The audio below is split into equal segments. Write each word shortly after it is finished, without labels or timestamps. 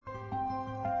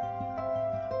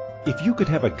If you could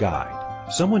have a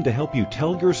guide, someone to help you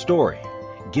tell your story,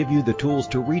 give you the tools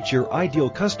to reach your ideal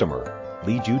customer,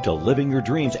 lead you to living your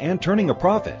dreams and turning a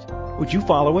profit, would you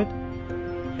follow it?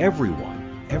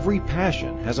 Everyone, every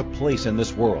passion has a place in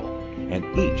this world, and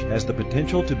each has the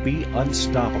potential to be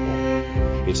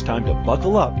unstoppable. It's time to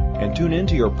buckle up and tune in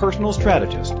to your personal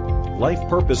strategist, life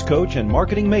purpose coach and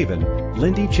marketing maven,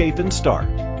 Lindy Chafin Start.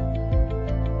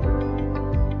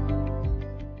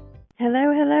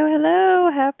 Hello, hello,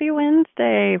 hello. Happy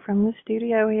Wednesday from the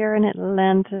studio here in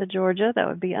Atlanta, Georgia. That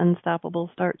would be Unstoppable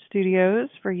Start Studios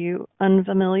for you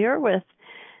unfamiliar with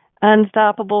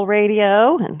Unstoppable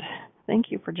Radio. And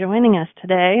thank you for joining us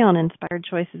today on Inspired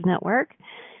Choices Network.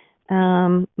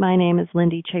 My name is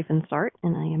Lindy Chafin Start,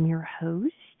 and I am your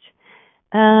host.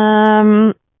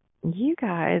 You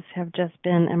guys have just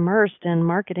been immersed in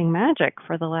marketing magic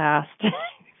for the last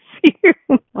few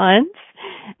months,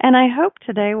 and I hope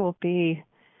today will be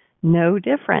no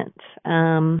different.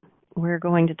 We're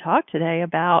going to talk today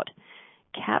about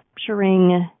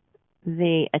capturing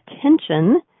the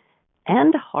attention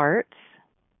and hearts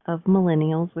of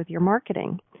millennials with your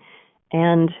marketing.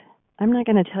 And I'm not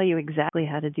going to tell you exactly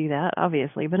how to do that,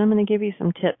 obviously, but I'm going to give you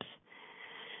some tips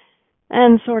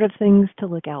and sort of things to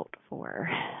look out for,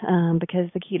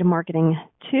 because the key to marketing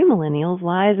to millennials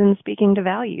lies in speaking to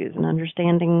values and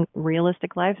understanding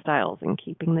realistic lifestyles and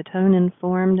keeping the tone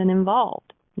informed and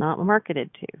involved, not marketed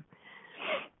to.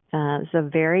 It's a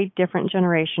very different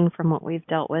generation from what we've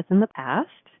dealt with in the past,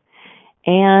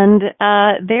 and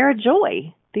they're a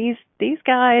joy. These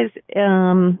guys,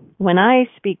 when I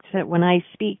speak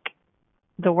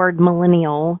the word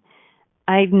millennial,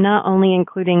 I'm not only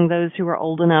including those who are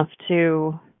old enough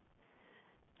to,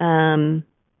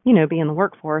 be in the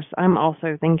workforce. I'm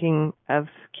also thinking of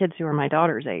kids who are my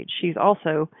daughter's age. She's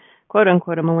also, quote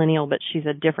unquote, a millennial, but she's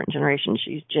a different generation.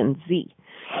 She's Gen Z.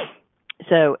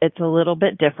 So it's a little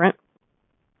bit different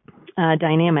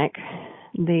dynamic.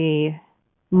 The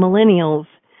millennials,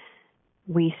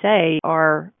 we say,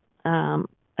 are a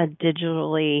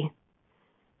digitally,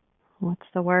 what's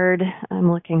the word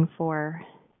I'm looking for?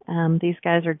 These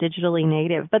guys are digitally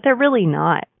native, but they're really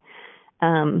not.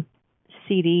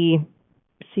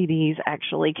 CDs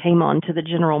actually came onto the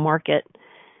general market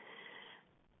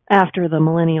after the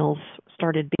millennials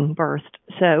started being birthed.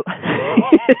 So,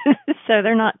 so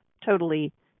they're not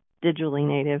totally digitally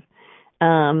native,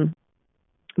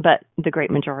 but the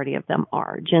great majority of them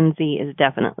are. Gen Z is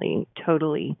definitely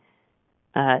totally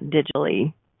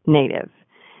digitally native.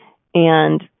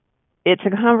 And it's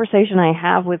a conversation I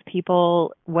have with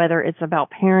people, whether it's about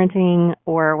parenting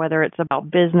or whether it's about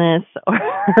business or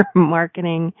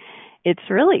marketing.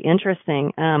 It's really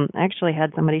interesting. I actually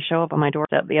had somebody show up on my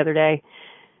doorstep the other day.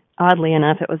 Oddly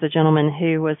enough, it was a gentleman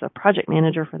who was a project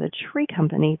manager for the tree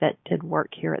company that did work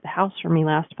here at the house for me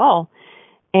last fall.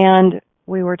 And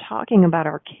we were talking about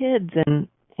our kids,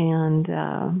 and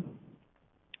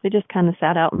we just kind of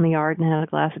sat out in the yard and had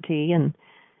a glass of tea and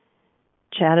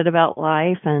chatted about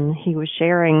life, and he was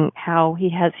sharing how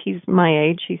he's my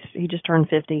age. He just turned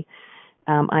 50.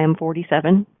 I am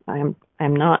 47. I'm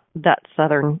not that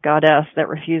Southern goddess that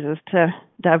refuses to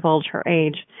divulge her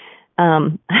age,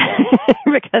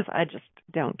 because I just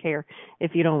don't care.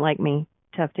 If you don't like me,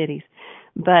 tough titties.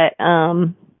 But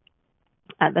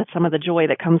that's some of the joy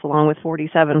that comes along with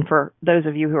 47 for those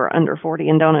of you who are under 40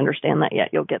 and don't understand that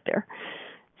yet. You'll get there.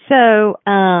 So,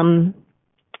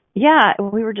 yeah,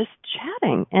 we were just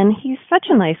chatting, and he's such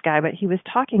a nice guy, but he was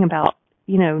talking about,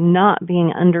 not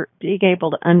being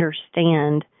able to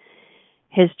understand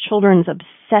his children's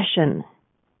obsession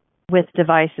with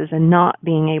devices and not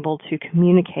being able to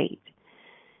communicate.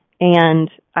 And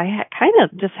I kind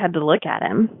of just had to look at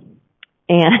him,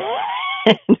 and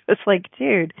it was like,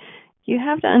 dude, you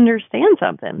have to understand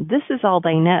something. This is all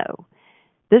they know.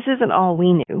 This isn't all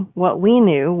we knew. What we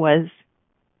knew was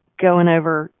going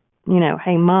over,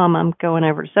 hey, Mom, I'm going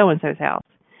over to so-and-so's house.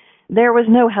 There was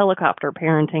no helicopter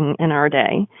parenting in our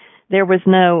day. There was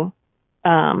no,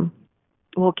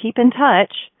 we'll keep in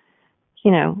touch.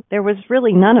 There was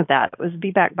really none of that. It was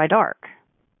be back by dark.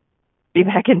 Be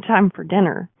back in time for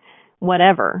dinner,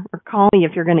 whatever. Or call me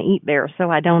if you're going to eat there so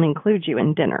I don't include you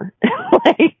in dinner.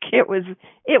 It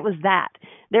was that.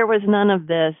 There was none of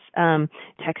this,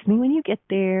 text me when you get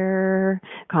there,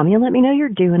 call me and let me know you're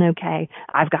doing okay.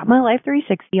 I've got my Life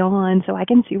 360 on so I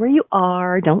can see where you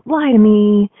are. Don't lie to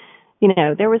me.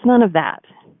 There was none of that.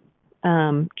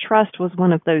 Trust was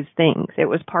one of those things. It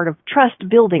was part of, trust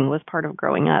building was part of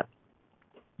growing up.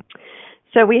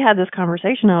 So we had this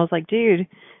conversation. I was like, dude,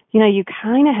 you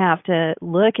kind of have to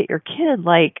look at your kid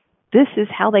like this is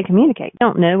how they communicate. They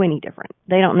don't know any different.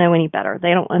 They don't know any better.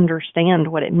 They don't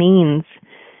understand what it means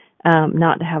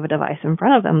not to have a device in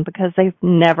front of them because they've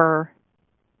never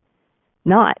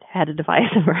not had a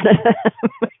device in front of them.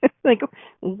 Like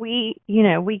we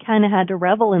kind of had to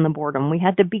revel in the boredom. We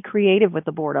had to be creative with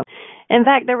the boredom. In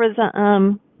fact, there was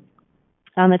on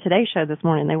the Today Show this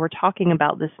morning, they were talking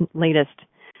about this latest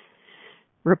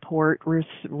report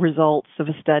results of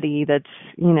a study that's,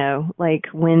 like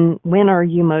when are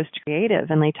you most creative?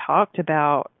 And they talked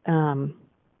about,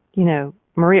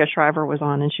 Maria Shriver was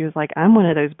on and she was like, I'm one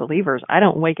of those believers. I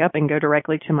don't wake up and go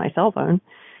directly to my cell phone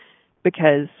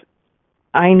because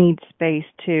I need space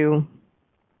to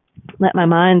let my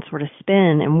mind sort of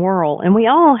spin and whirl. And we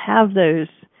all have those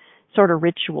sort of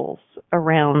rituals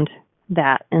around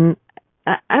that. And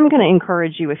I'm going to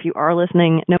encourage you, if you are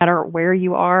listening, no matter where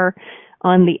you are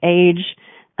on the age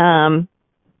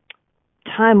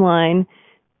timeline,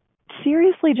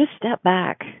 seriously, just step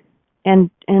back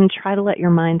and try to let your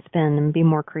mind spin and be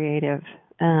more creative.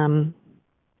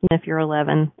 If you're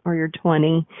 11 or you're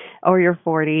 20 or you're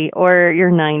 40 or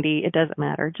you're 90, it doesn't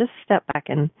matter. Just step back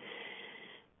and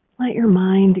let your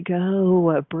mind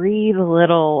go, breathe a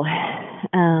little.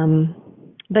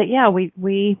 But yeah,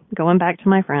 we going back to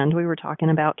my friend, we were talking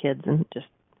about kids and just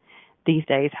these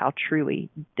days how truly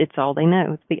it's all they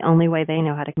know. It's the only way they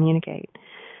know how to communicate.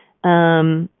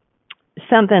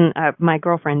 My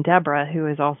girlfriend Deborah, who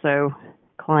is also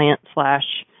client /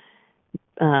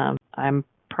 I'm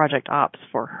project ops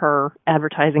for her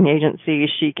advertising agency.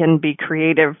 She can be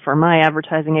creative for my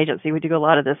advertising agency. We do a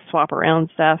lot of this swap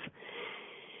around stuff.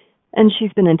 And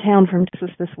she's been in town from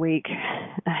Texas this week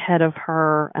ahead of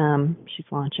her. She's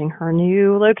launching her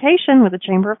new location with the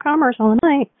Chamber of Commerce on the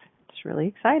night. It's really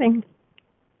exciting.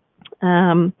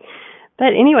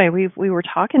 But anyway, we were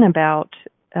talking about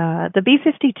the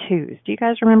B-52s. Do you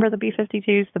guys remember the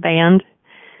B-52s, the band?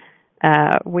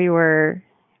 We were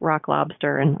Rock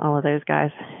Lobster and all of those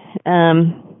guys.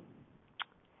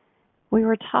 We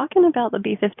were talking about the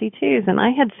B-52s, and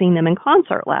I had seen them in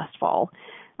concert last fall,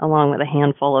 along with a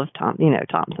handful of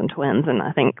Thompson Twins, and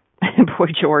I think Boy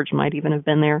George might even have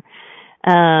been there.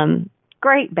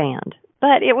 Great band.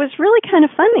 But it was really kind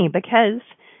of funny because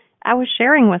I was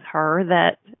sharing with her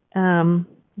that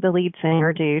the lead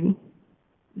singer dude,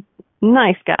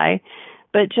 nice guy,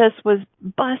 but just was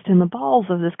busting the balls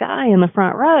of this guy in the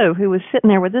front row who was sitting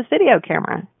there with this video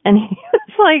camera. And he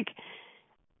was like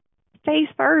face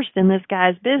first in this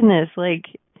guy's business. Like,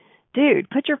 dude,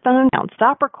 put your phone down,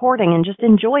 stop recording and just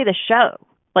enjoy the show.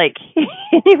 Like,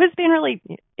 he was being really,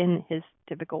 in his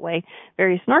typical way,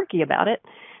 very snarky about it.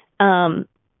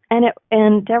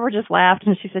 And Deborah just laughed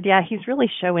and she said, yeah, he's really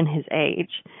showing his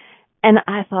age. And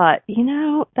I thought,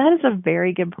 that is a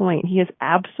very good point. He is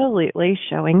absolutely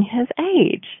showing his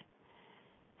age.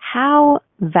 How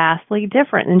vastly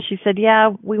different. And she said, yeah,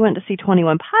 we went to see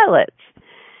 21 Pilots.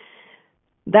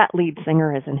 That lead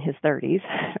singer is in his 30s,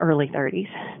 early 30s.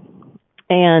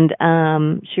 And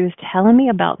she was telling me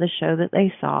about the show that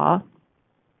they saw.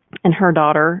 And her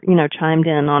daughter, chimed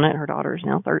in on it. Her daughter's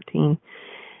now 13.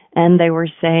 And they were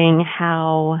saying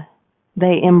how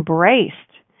they embraced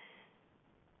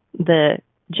the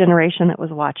generation that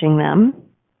was watching them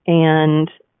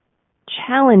and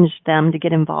challenged them to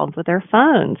get involved with their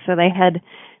phones. So they had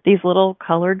these little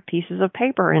colored pieces of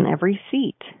paper in every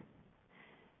seat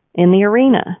in the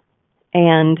arena.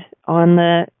 And on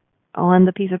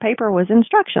the piece of paper was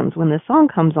instructions. When this song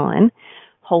comes on,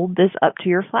 hold this up to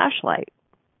your flashlight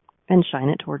and shine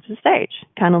it towards the stage.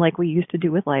 Kind of like we used to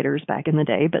do with lighters back in the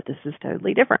day, but this is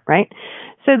totally different, right?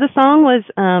 So the song was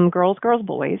Girls, Girls,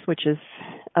 Boys, which is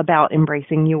about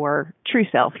embracing your true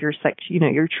self, your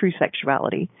true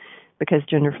sexuality, because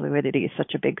gender fluidity is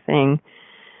such a big thing.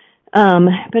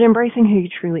 But embracing who you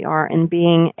truly are and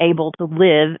being able to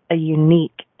live a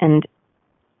unique and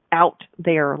out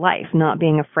there life, not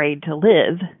being afraid to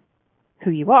live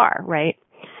who you are, right?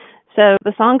 So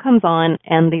the song comes on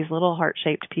and these little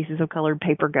heart-shaped pieces of colored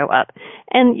paper go up.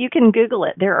 And you can Google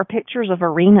it. There are pictures of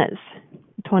arenas.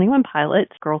 21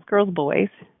 Pilots, Girls, Girls, Boys,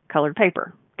 colored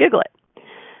paper. Google it.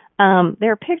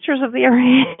 There are pictures of the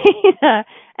arena.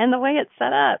 And the way it's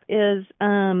set up is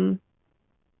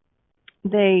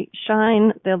they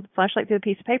shine the flashlight through a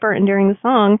piece of paper. And during the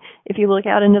song, if you look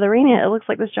out into the arena, it looks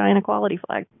like this giant equality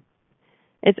flag.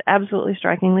 It's absolutely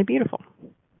strikingly beautiful.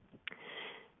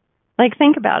 Like,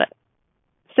 think about it.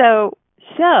 So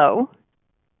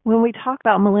when we talk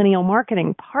about millennial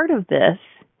marketing, part of this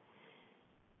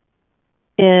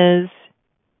is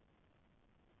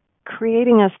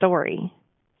creating a story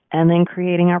and then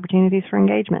creating opportunities for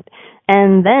engagement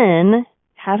and then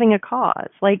having a cause.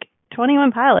 Like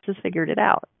 21 Pilots has figured it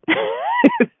out.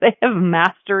 They have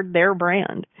mastered their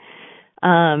brand.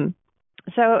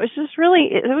 So it was just really,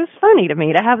 it was funny to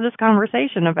me to have this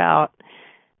conversation about,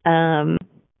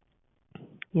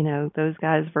 those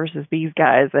guys versus these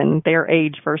guys and their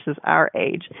age versus our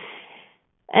age.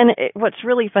 And what's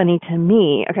really funny to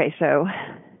me, okay, so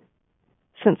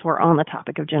since we're on the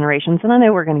topic of generations, and I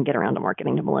know we're going to get around to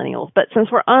marketing to millennials, but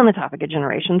since we're on the topic of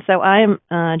generations, so I'm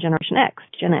Generation X,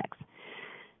 Gen X.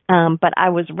 But I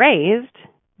was raised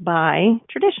by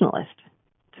traditionalists.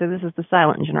 So this is the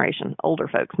silent generation, older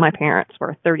folks. My parents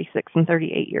were 36 and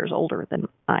 38 years older than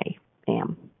I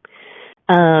am.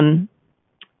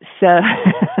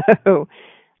 So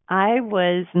I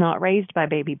was not raised by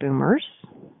baby boomers.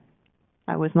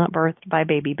 I was not birthed by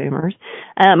baby boomers.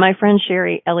 My friend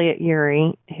Sherry Elliott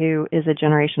Urey, who is a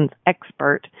generations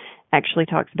expert, actually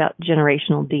talks about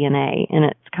generational DNA. And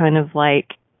it's kind of like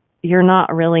you're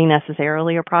not really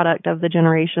necessarily a product of the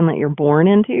generation that you're born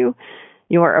into.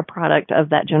 You're a product of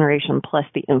that generation plus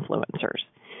the influencers.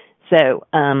 So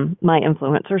my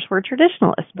influencers were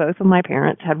traditionalists. Both of my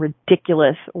parents had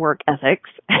ridiculous work ethics.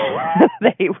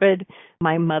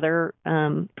 My mother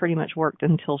pretty much worked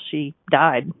until she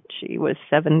died. She was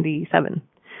 77.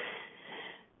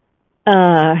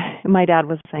 My dad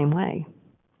was the same way.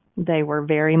 They were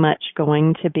very much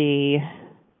going to be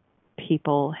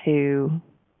people who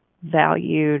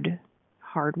valued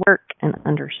hard work and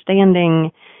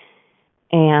understanding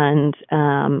and,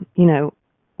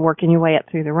 working your way up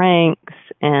through the ranks,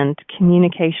 and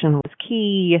communication was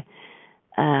key.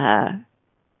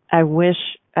 I wish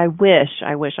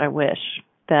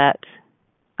that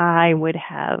I would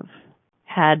have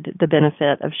had the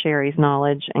benefit of Sherry's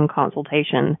knowledge and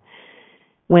consultation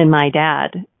when my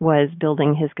dad was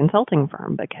building his consulting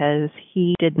firm, because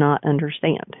he did not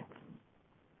understand.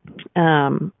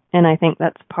 And I think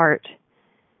that's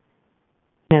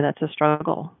that's a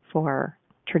struggle for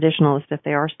traditionalists if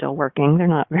they are still working. They're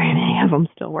not very many of them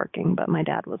still working, but my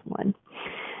dad was one.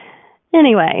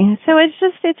 Anyway, so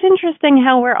it's interesting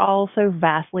how we're all so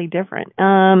vastly different.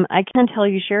 I can tell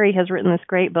you Sherry has written this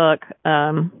great book.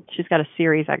 She's got a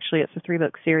series, actually. It's a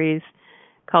 3-book series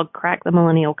called Crack the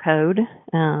Millennial Code.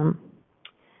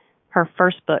 Her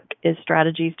first book is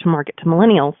Strategies to Market to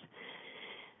Millennials.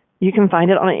 You can find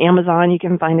it on Amazon. You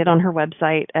can find it on her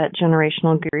website at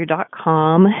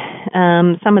generationalguru.com.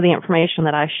 Some of the information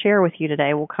that I share with you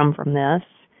today will come from this,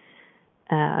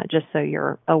 just so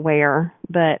you're aware.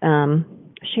 But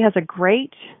she has a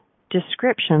great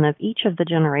description of each of the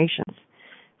generations,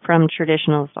 from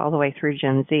traditionalists all the way through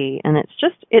Gen Z, and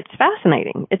it's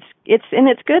fascinating.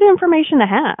 It's good information to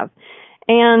have.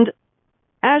 And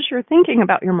as you're thinking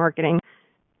about your marketing,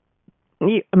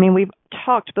 we've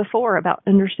talked before about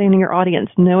understanding your audience,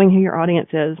 knowing who your audience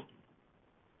is,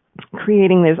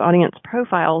 creating those audience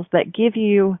profiles that give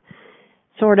you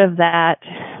sort of that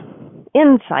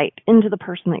insight into the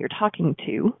person that you're talking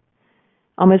to,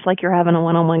 almost like you're having a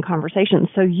one-on-one conversation.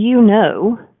 So you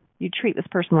treat this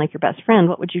person like your best friend.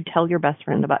 What would you tell your best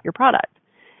friend about your product?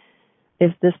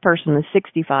 If this person is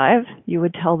 65, you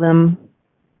would tell them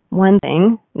one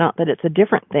thing, not that it's a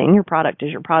different thing. Your product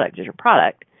is your product is your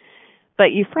product.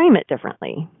 But you frame it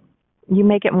differently. You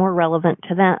make it more relevant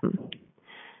to them.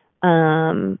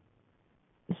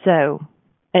 So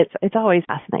it's always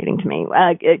fascinating to me.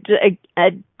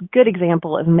 A good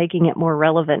example of making it more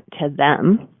relevant to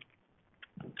them,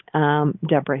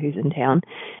 Deborah, who's in town,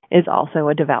 is also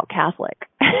a devout Catholic.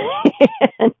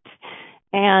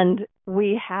 and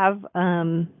we have,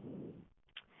 I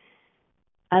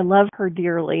love her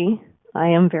dearly. I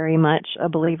am very much a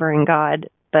believer in God,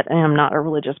 but I am not a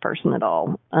religious person at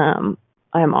all. I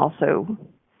am also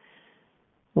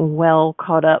well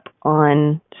caught up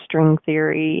on string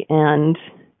theory and,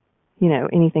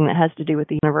 anything that has to do with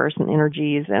the universe and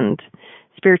energies and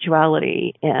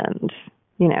spirituality and,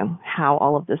 how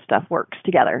all of this stuff works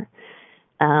together.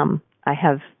 I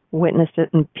have witnessed it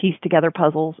and pieced together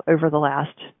puzzles over the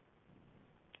last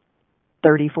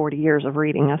 30, 40 years of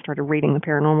reading. I started reading the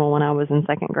paranormal when I was in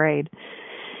second grade.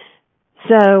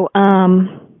 So,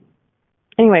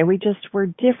 anyway, we're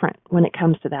different when it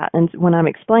comes to that. And when I'm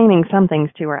explaining some things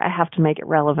to her, I have to make it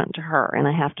relevant to her, and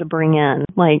I have to bring in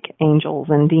like angels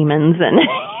and demons and,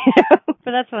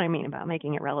 but that's what I mean about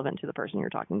making it relevant to the person you're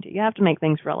talking to. You have to make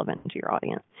things relevant to your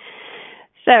audience.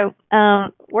 So,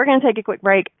 we're going to take a quick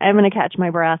break. I'm going to catch my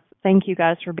breath. Thank you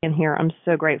guys for being here. I'm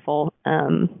so grateful.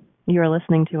 You are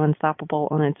listening to Unstoppable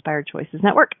on Inspired Choices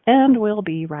Network, and we'll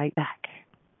be right back.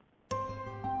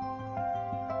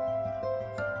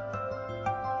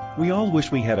 We all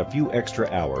wish we had a few extra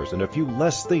hours and a few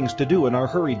less things to do in our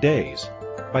hurried days.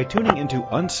 By tuning into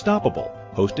Unstoppable,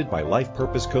 Hosted by life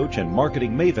purpose coach and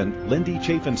marketing maven Lindy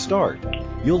Chafin Start,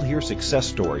 you'll hear success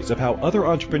stories of how other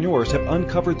entrepreneurs have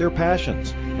uncovered their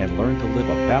passions and learned to live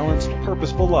a balanced,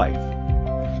 purposeful life.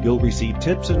 You'll receive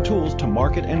tips and tools to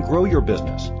market and grow your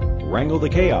business, wrangle the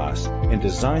chaos, and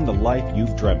design the life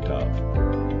you've dreamt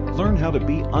of. Learn how to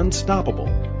be unstoppable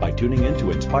by tuning in to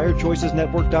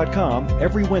InspiredChoicesNetwork.com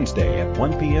every Wednesday at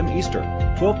 1 p.m.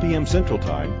 Eastern, 12 p.m. Central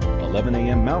Time, 11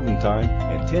 a.m. Mountain Time,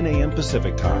 and 10 a.m.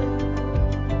 Pacific Time.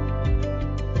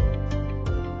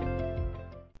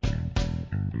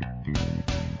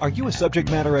 Are you a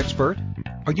subject matter expert?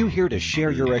 Are you here to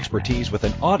share your expertise with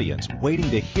an audience waiting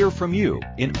to hear from you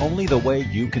in only the way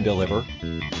you can deliver?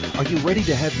 Are you ready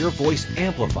to have your voice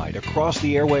amplified across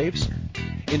the airwaves?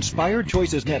 Inspired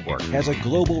Choices Network has a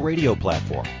global radio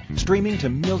platform streaming to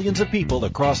millions of people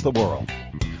across the world.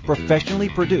 Professionally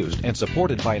produced and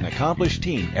supported by an accomplished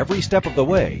team every step of the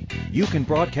way, you can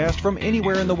broadcast from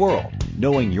anywhere in the world,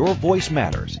 knowing your voice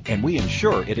matters, and we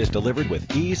ensure it is delivered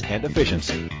with ease and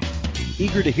efficiency.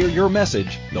 Eager to hear your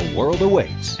message? The world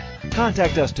awaits.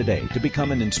 Contact us today to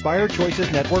become an Inspired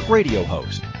Choices Network radio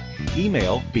host.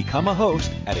 Email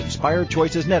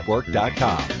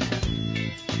becomeahost@inspiredchoicesnetwork.com.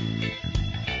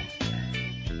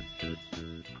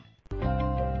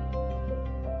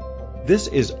 This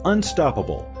is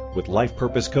Unstoppable with life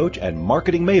purpose coach and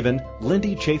marketing maven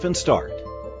Lindy Chafin Start.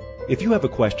 If you have a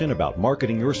question about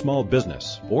marketing your small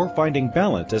business or finding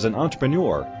balance as an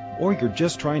entrepreneur, or you're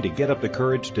just trying to get up the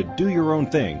courage to do your own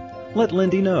thing, let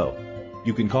Lindy know.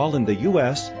 You can call in the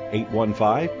U.S.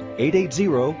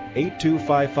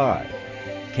 815-880-8255,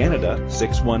 Canada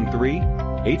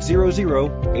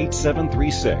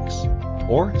 613-800-8736,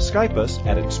 or Skype us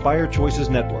at Inspired Choices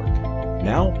Network.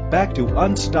 Now, back to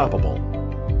Unstoppable.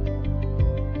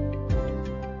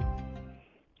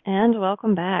 And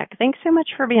welcome back. Thanks so much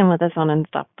for being with us on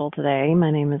Unstoppable today. My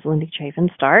name is Lindy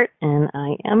Chafin Start, and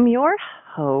I am your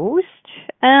host.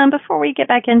 Before we get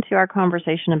back into our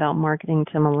conversation about marketing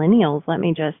to millennials, let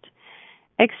me just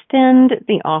extend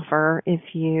the offer if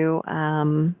you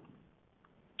are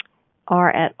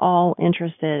at all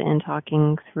interested in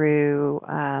talking through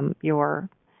your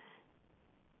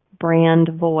brand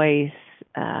voice,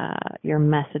 your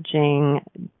messaging,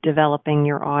 developing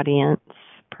your audience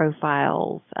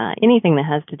profiles, anything that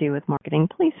has to do with marketing,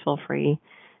 please feel free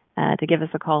to give us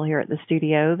a call here at the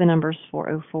studio. The number is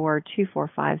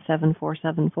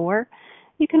 404-245-7474.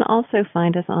 You can also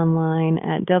find us online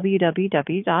at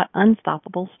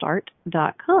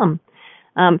www.unstoppablestart.com.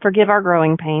 Forgive our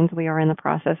growing pains. We are in the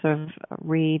process of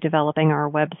redeveloping our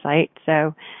website,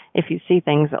 so if you see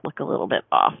things that look a little bit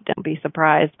off, don't be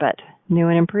surprised, but new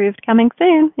and improved coming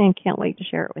soon, and can't wait to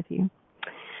share it with you.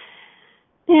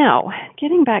 Now,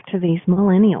 getting back to these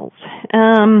millennials.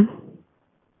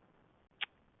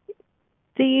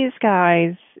 These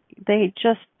guys,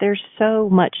 there's so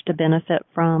much to benefit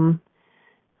from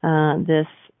this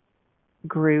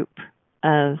group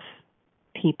of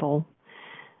people.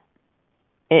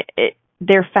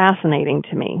 They're fascinating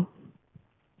to me.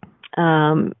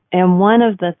 And one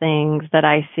of the things that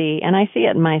I see, and I see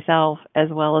it in myself as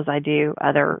well as I do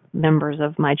other members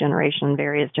of my generation,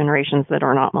 various generations that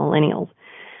are not millennials,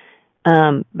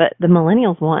 but the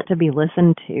millennials want to be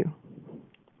listened to.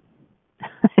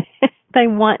 They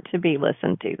want to be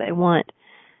listened to. They want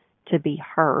to be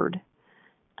heard.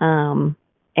 And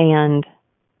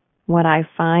what I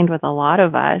find with a lot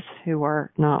of us who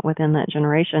are not within that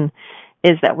generation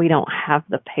is that we don't have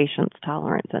the patience,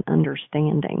 tolerance, and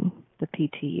understanding, the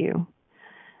PTU,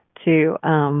 to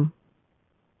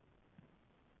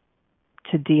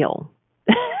deal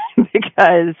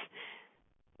because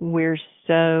we're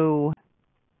so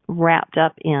wrapped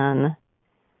up in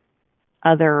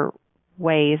other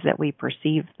ways that we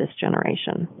perceive this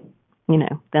generation. You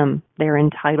know, their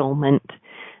entitlement,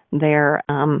 their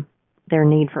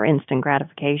need for instant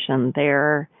gratification,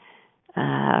 their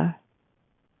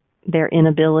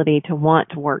inability to want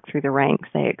to work through the ranks.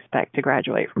 They expect to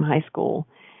graduate from high school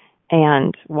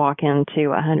and walk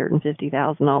into a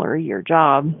 $150,000 a year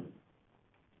job,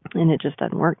 and it just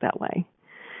doesn't work that way.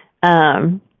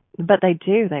 But they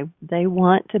do. They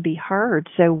want to be heard.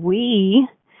 So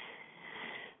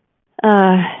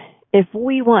if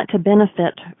we want to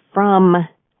benefit from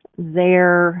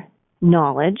their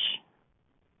knowledge,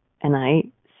 and I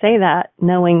say that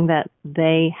knowing that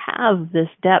they have this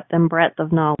depth and breadth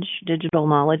of knowledge, digital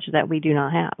knowledge, that we do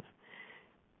not have.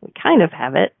 We kind of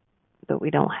have it, but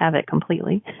we don't have it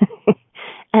completely.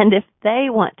 And if they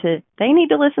want to, they need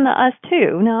to listen to us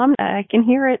too. No, I can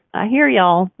hear it. I hear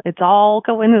y'all. It's all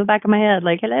going in the back of my head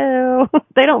like, hello.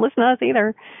 They don't listen to us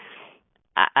either.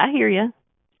 I hear you.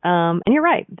 And you're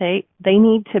right. They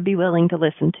need to be willing to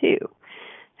listen too.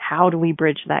 How do we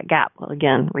bridge that gap? Well,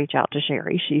 again, reach out to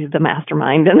Sherry. She's the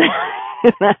mastermind in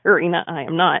that arena. I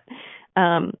am not.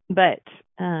 But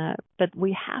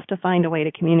we have to find a way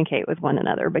to communicate with one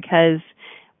another because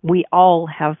we all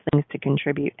have things to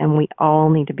contribute and we all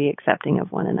need to be accepting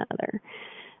of one another.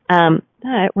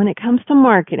 But when it comes to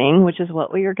marketing, which is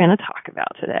what we are going to talk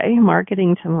about today,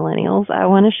 marketing to millennials, I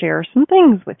want to share some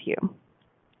things with you.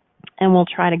 And we'll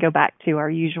try to go back to our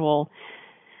usual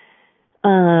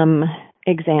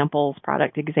examples,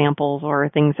 product examples, or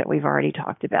things that we've already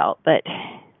talked about. But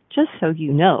just so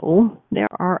you know, there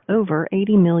are over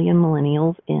 80 million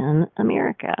millennials in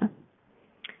America.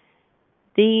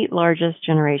 The largest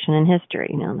generation in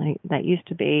history. Now, that used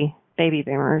to be baby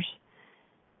boomers.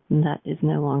 And that is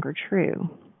no longer true.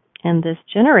 And this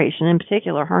generation in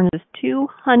particular harnesses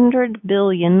 $200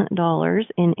 billion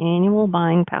in annual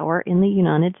buying power in the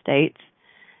United States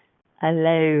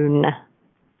alone.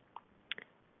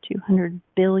 $200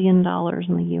 billion in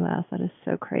the U.S. That is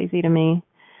so crazy to me.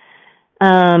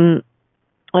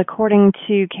 According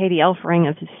to Katie Elfring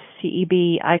of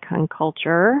CEB Icon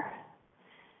Culture,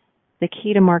 the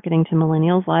key to marketing to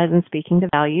millennials lies in speaking to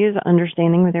values,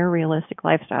 understanding their realistic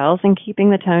lifestyles, and keeping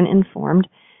the tone informed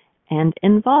and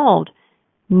involved,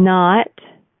 not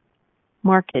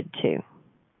marketed to.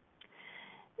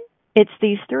 It's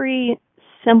these three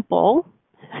simple,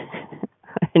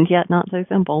 and yet not so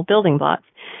simple, building blocks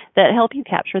that help you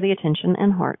capture the attention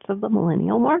and hearts of the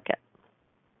millennial market.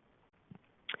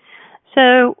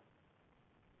 So,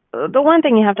 the one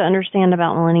thing you have to understand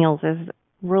about millennials is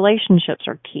relationships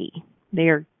are key. They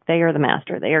are the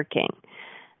master. They are king.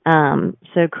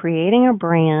 So creating a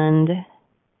brand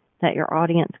that your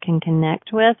audience can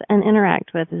connect with and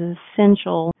interact with is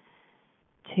essential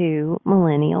to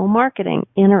millennial marketing.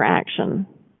 Interaction,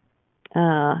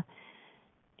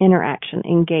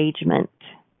 engagement.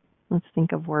 Let's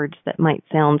think of words that might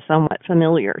sound somewhat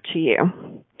familiar to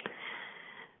you.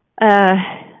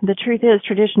 The truth is,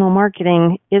 traditional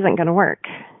marketing isn't going to work.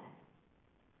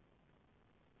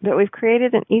 But we've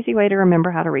created an easy way to remember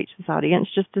how to reach this audience.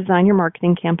 Just design your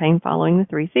marketing campaign following the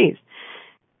 3 C's.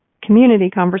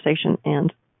 Community, conversation,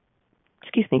 and,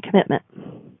 commitment.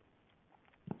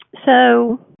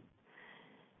 So,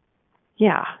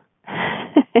 yeah,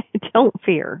 don't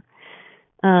fear.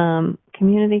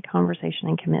 Community, conversation,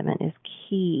 and commitment is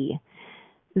key.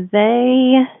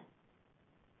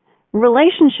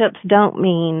 Relationships don't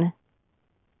mean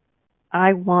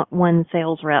I want one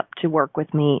sales rep to work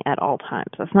with me at all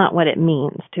times. That's not what it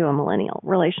means to a millennial.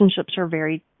 Relationships are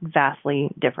very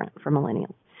vastly different for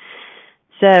millennials.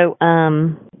 So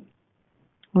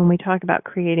when we talk about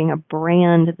creating a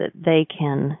brand that they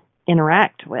can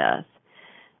interact with,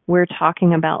 we're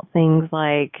talking about things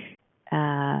like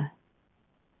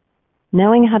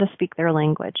knowing how to speak their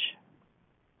language.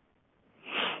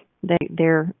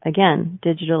 They're, again,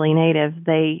 digitally native.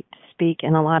 They speak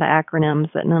in a lot of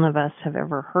acronyms that none of us have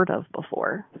ever heard of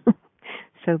before.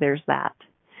 So there's that.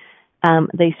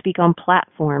 They speak on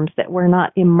platforms that we're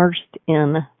not immersed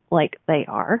in like they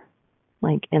are,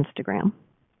 like Instagram.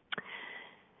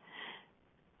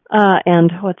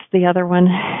 And what's the other one?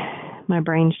 My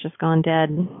brain's just gone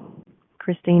dead.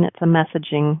 Christine, it's a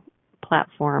messaging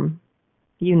platform.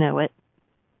 You know it.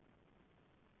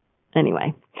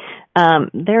 Anyway,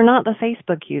 they're not the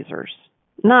Facebook users.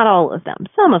 Not all of them.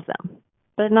 Some of them,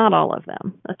 but not all of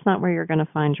them. That's not where you're going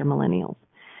to find your millennials.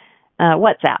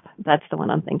 WhatsApp, that's the one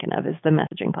I'm thinking of, is the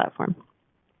messaging platform.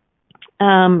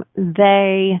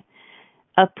 They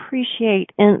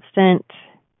appreciate instant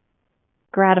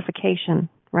gratification,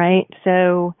 right?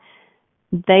 So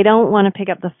they don't want to pick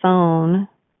up the phone,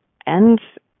 and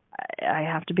I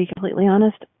have to be completely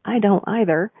honest, I don't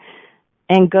either,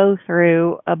 and go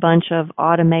through a bunch of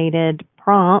automated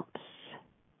prompts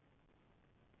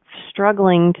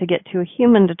struggling to get to a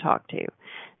human to talk to.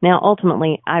 Now,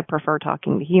 ultimately, I prefer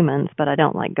talking to humans, but I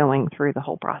don't like going through the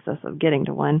whole process of getting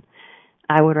to one.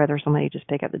 I would rather somebody just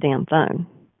pick up the damn phone.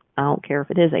 I don't care if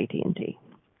it is AT&T.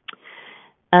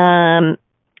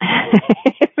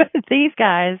 But these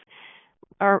guys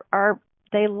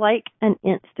they like an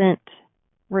instant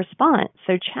response.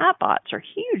 So chatbots are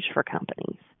huge for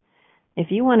companies. If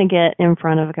you want to get in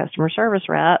front of a customer service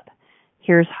rep,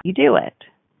 here's how you do it.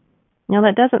 Now,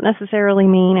 that doesn't necessarily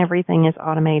mean everything is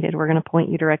automated. We're going to point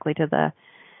you directly to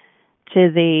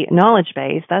the knowledge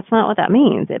base. That's not what that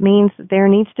means. It means there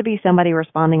needs to be somebody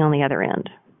responding on the other end.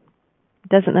 It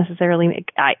doesn't necessarily mean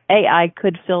AI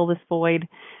could fill this void,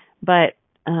 but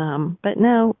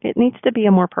no, it needs to be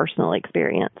a more personal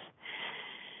experience.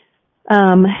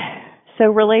 So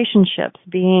relationships,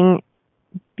 being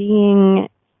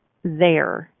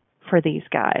there for these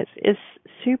guys is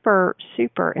super,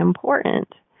 super important.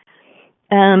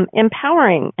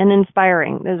 Empowering and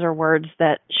inspiring, those are words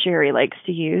that Sherry likes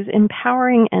to use.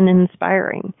 Empowering and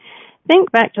inspiring.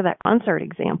 Think back to that concert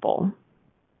example.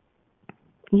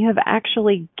 You have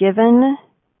actually given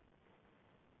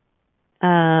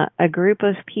a group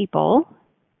of people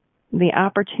the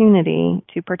opportunity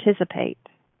to participate.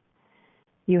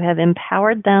 You have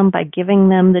empowered them by giving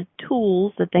them the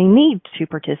tools that they need to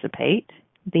participate,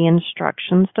 the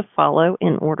instructions to follow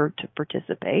in order to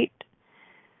participate.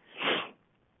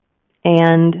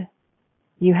 And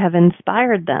you have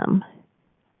inspired them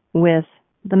with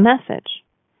the message.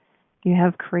 You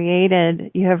have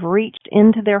reached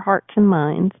into their hearts and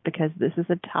minds, because this is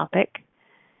a topic,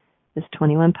 this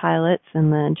 21 Pilots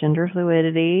and the gender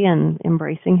fluidity and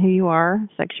embracing who you are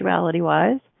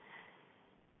sexuality-wise.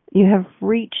 You have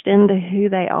reached into who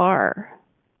they are.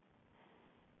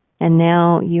 And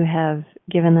now you have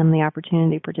given them the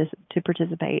opportunity to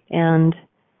participate and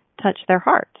touch their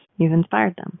hearts. You've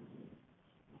inspired them.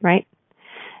 Right?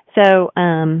 So,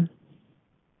 isn't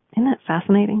that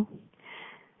fascinating?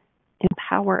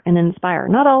 Empower and inspire.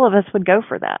 Not all of us would go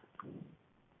for that.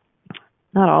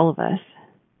 Not all of us.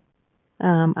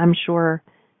 I'm sure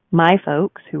my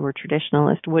folks who were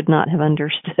traditionalists would not have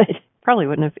understood, probably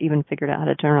wouldn't have even figured out how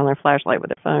to turn on their flashlight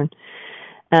with their phone.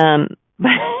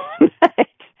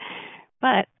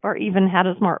 But or even had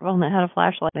a smartphone that had a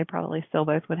flashlight, they probably still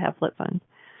both would have flip phones.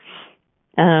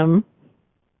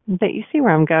 But you see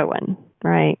where I'm going,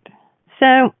 right?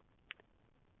 So,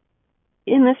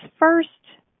 in this first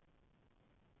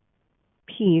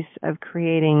piece of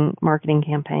creating marketing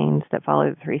campaigns that follow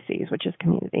the 3 C's, which is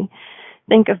community,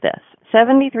 think of this.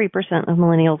 73% of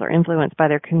millennials are influenced by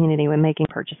their community when making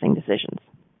purchasing decisions.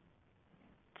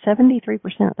 73%.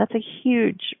 That's a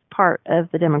huge part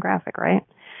of the demographic, right?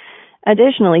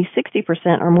 Additionally,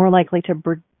 60% are more likely to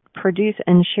produce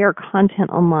and share content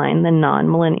online than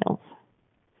non-millennials.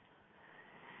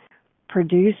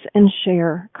 Produce and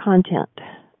share content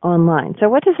online. So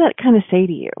what does that kind of say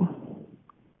to you?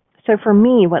 So for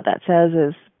me, what that says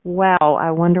is, wow,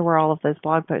 I wonder where all of those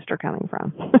blog posts are coming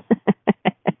from.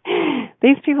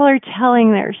 These people are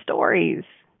telling their stories.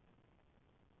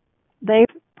 They've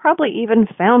probably even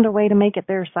found a way to make it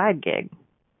their side gig,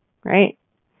 right?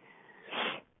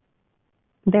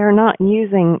 They're not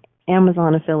using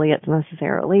Amazon affiliates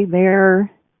necessarily.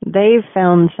 They've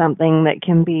found something that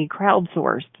can be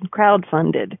crowdsourced,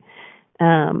 crowdfunded,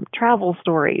 travel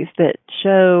stories that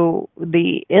show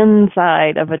the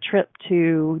inside of a trip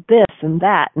to this and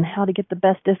that and how to get the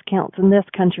best discounts in this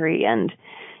country, and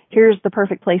here's the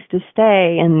perfect place to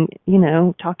stay, and, you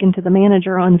know, talking to the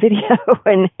manager on video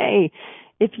and, hey,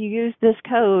 if you use this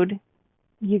code,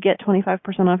 you get 25%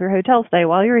 off your hotel stay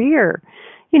while you're here.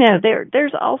 You know,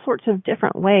 there's all sorts of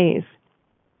different ways.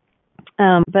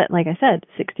 But like I said,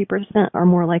 60% are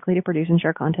more likely to produce and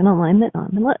share content online than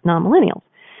non-millennials.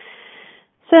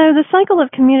 So the cycle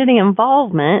of community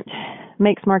involvement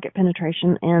makes market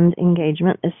penetration and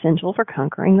engagement essential for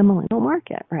conquering the millennial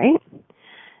market, right?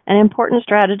 An important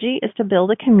strategy is to build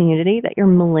a community that your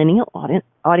millennial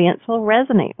audience will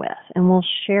resonate with and will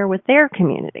share with their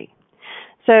community.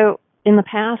 So in the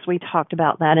past, we talked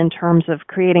about that in terms of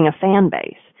creating a fan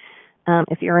base.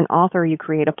 If you're an author, you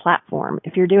create a platform.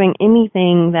 If you're doing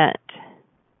anything that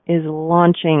is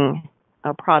launching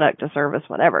a product, a service,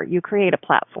 whatever, you create a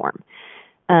platform.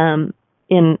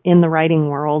 In the writing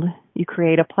world, you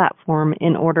create a platform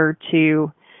in order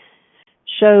to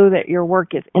show that your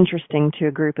work is interesting to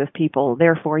a group of people.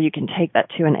 Therefore, you can take that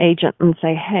to an agent and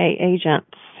say, hey, agent,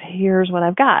 here's what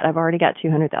I've got. I've already got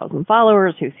 200,000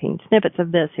 followers who've seen snippets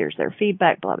of this. Here's their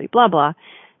feedback, blah, blah, blah, blah.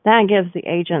 That gives the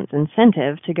agents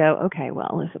incentive to go, okay,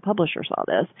 well, if the publisher saw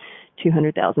this,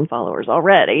 200,000 followers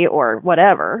already or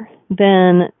whatever,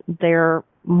 then they're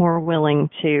more willing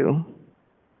to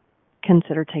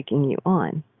consider taking you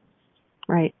on,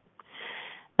 right?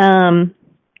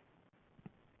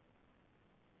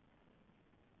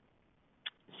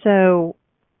 So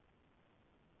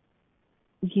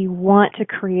you want to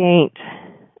create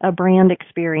a brand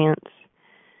experience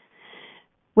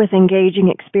with engaging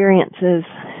experiences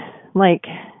like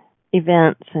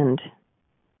events and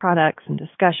products and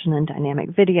discussion and dynamic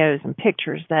videos and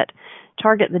pictures that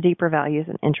target the deeper values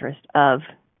and interests of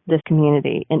this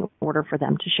community in order for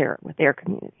them to share it with their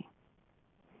community.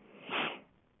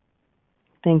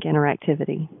 Think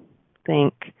interactivity.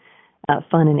 Think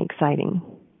fun and exciting.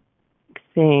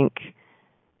 Think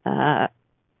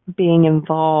being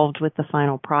involved with the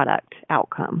final product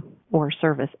outcome or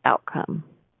service outcome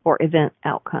or event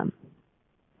outcome.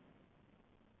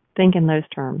 Think in those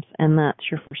terms, and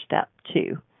that's your first step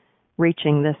to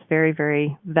reaching this very,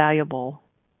 very valuable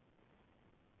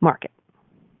market.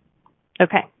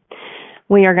 Okay.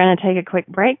 We are going to take a quick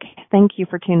break. Thank you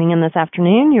for tuning in this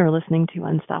afternoon. You're listening to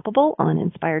Unstoppable on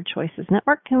Inspired Choices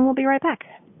Network, and we'll be right back.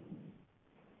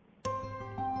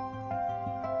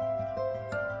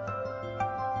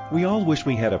 We all wish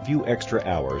we had a few extra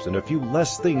hours and a few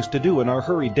less things to do in our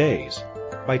hurried days.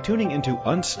 By tuning into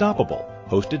Unstoppable,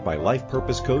 hosted by life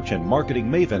purpose coach and marketing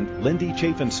maven Lindy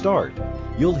Chafin-Start,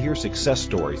 you'll hear success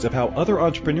stories of how other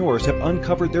entrepreneurs have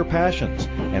uncovered their passions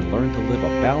and learned to live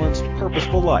a balanced,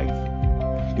 purposeful life.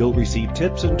 You'll receive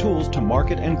tips and tools to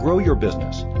market and grow your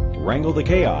business, wrangle the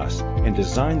chaos, and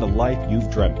design the life you've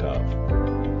dreamt of.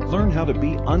 Learn how to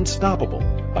be unstoppable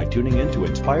by tuning in to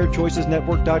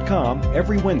InspiredChoicesNetwork.com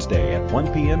every Wednesday at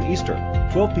 1 p.m. Eastern,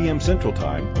 12 p.m. Central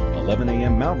Time, 11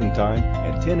 a.m. Mountain Time,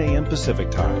 and 10 a.m. Pacific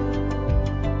Time.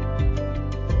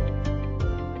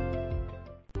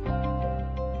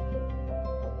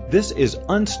 This is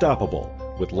Unstoppable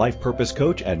with life purpose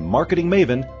coach and marketing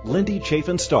maven Lindy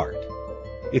Chafin-Start.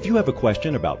 If you have a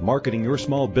question about marketing your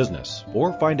small business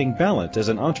or finding balance as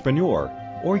an entrepreneur,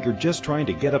 or you're just trying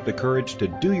to get up the courage to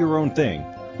do your own thing,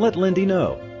 let Lindy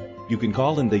know. You can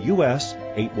call in the U.S.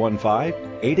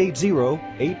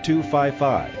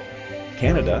 815-880-8255,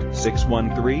 Canada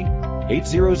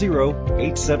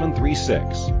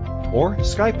 613-800-8736, or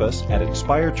Skype us at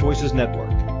Inspired Choices Network.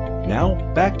 Now,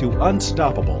 back to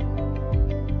Unstoppable.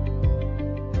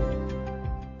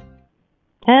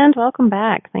 And welcome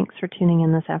back. Thanks for tuning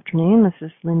in this afternoon. This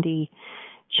is Lindy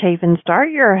Chafin-Start,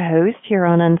 your host here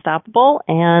on Unstoppable.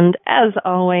 And as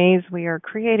always, we are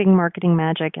creating marketing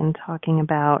magic and talking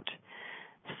about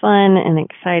fun and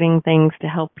exciting things to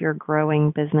help your growing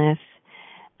business.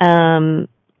 Here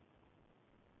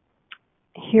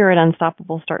at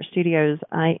Unstoppable Start Studios,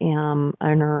 I am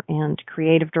owner and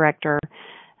creative director.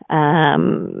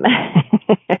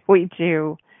 We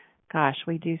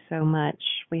do so much.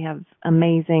 We have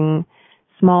amazing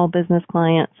small business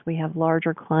clients. We have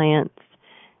larger clients.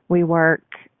 We work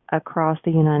across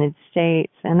the United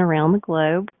States and around the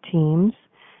globe, teams.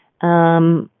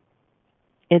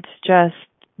 It's just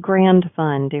grand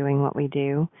fun doing what we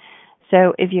do.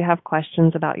 So if you have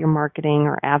questions about your marketing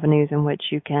or avenues in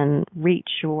which you can reach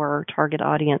your target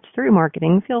audience through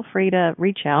marketing, feel free to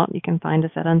reach out. You can find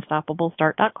us at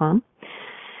unstoppablestart.com.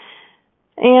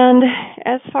 And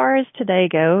as far as today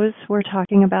goes, we're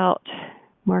talking about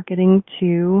marketing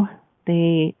to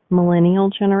the millennial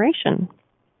generation.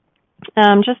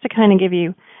 Just to kind of give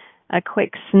you a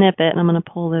quick snippet, and I'm going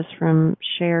to pull this from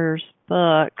Cher's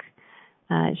book.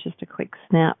 It's just a quick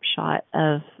snapshot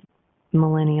of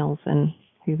millennials and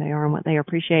who they are and what they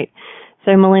appreciate.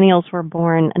 So millennials were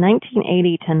born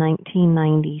 1980 to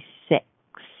 1996.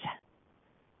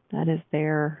 That is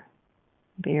their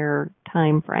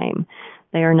time frame.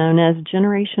 They are known as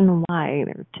Generation Y.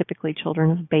 They're typically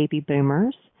children of baby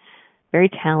boomers, very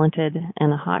talented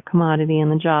and a hot commodity in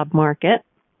the job market.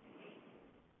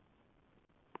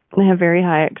 They have very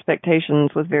high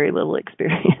expectations with very little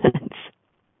experience.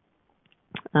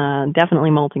 Definitely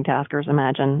multitaskers.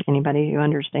 Imagine anybody who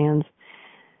understands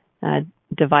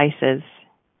devices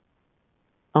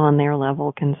on their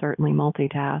level can certainly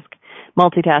multitask.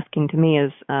 Multitasking to me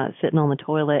is sitting on the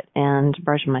toilet and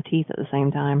brushing my teeth at the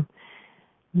same time.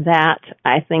 That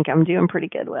I think I'm doing pretty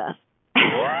good with.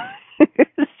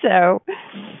 So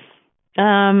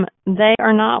they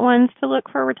are not ones to look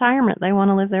for retirement. They want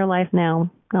to live their life now,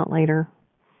 not later.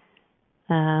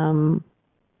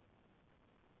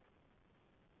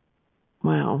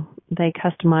 Wow. They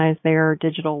customize their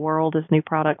digital world as new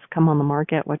products come on the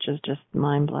market, which is just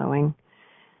mind-blowing.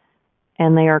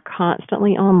 And they are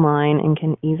constantly online and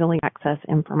can easily access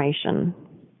information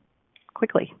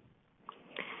quickly.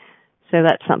 So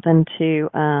that's something to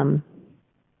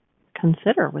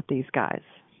consider with these guys.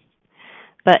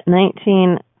 But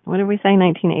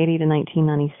 1980 to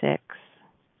 1996?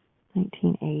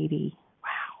 1980. Wow.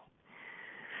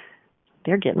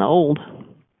 They're getting old.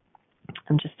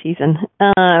 I'm just teasing.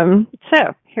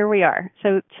 So here we are.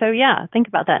 So yeah, think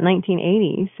about that,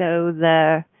 1980. So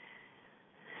the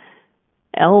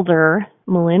elder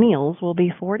millennials will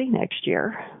be 40 next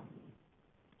year.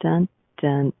 Dun,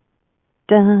 dun,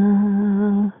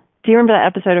 dun. Do you remember that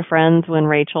episode of Friends when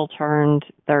Rachel turned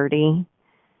 30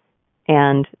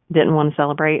 and didn't want to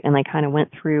celebrate, and they kind of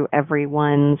went through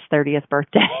everyone's 30th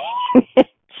birthday?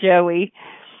 Joey,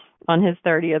 on his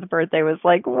 30th birthday, was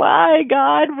like, why,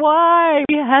 God, why?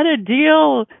 We had a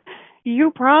deal.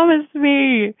 You promised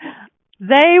me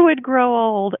they would grow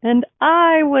old and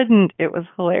I wouldn't. It was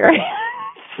hilarious.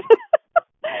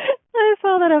 I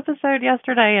saw that episode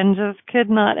yesterday and just could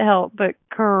not help but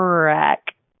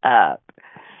crack up.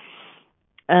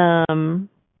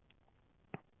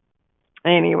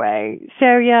 Anyway,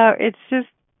 so yeah, it's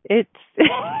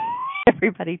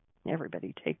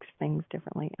everybody takes things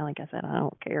differently. Like I said, I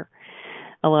don't care.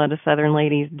 A lot of Southern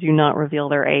ladies do not reveal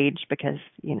their age because,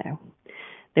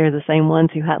 they're the same ones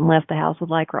who hadn't left the house with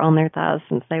lycra on their thighs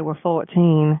since they were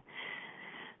 14.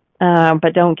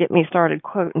 But don't get me started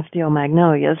quoting Steel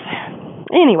Magnolias.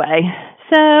 Anyway,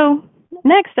 so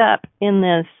next up in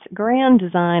this grand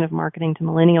design of marketing to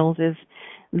millennials is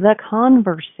the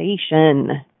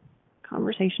conversation.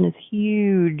 Conversation is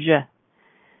huge.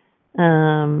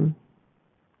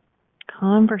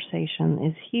 Conversation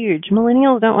is huge.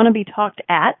 Millennials don't want to be talked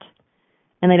at,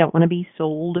 and they don't want to be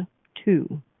sold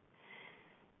to.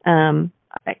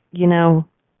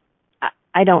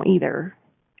 I don't either.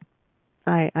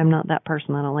 I'm not that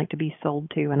person. I don't like to be sold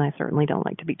to, and I certainly don't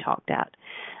like to be talked at.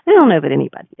 I don't know that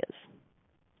anybody is.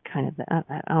 I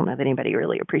don't know that anybody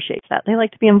really appreciates that. They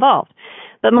like to be involved.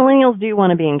 But millennials do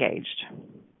want to be engaged.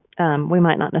 We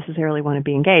might not necessarily want to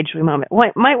be engaged. We might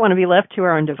want to be left to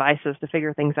our own devices to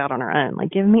figure things out on our own.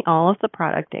 Like, give me all of the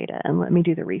product data and let me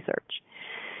do the research.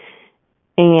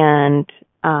 And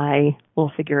I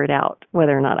will figure it out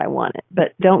whether or not I want it.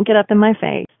 But don't get up in my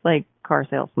face like car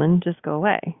salesman. Just go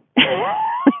away.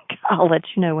 I'll let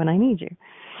you know when I need you.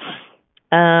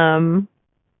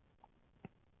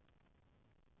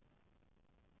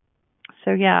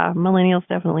 So yeah, millennials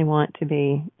definitely want to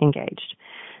be engaged.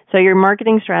 So your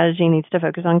marketing strategy needs to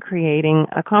focus on creating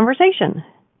a conversation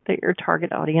that your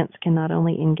target audience can not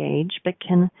only engage, but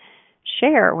can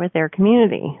share with their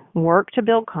community. Work to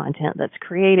build content that's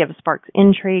creative, sparks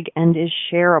intrigue, and is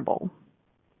shareable.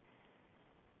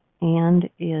 And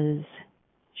is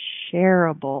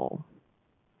shareable.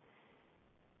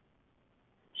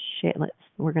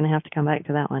 We're going to have to come back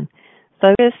to that one.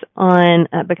 Focus on,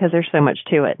 because there's so much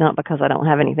to it, not because I don't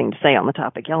have anything to say on the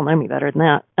topic. Y'all know me better than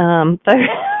that.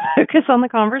 Focus on the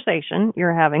conversation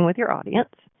you're having with your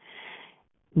audience.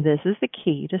 This is the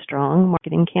key to strong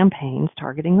marketing campaigns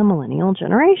targeting the millennial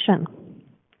generation.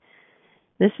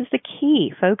 This is the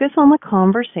key. Focus on the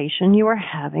conversation you are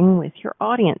having with your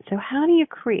audience. So how do you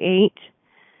create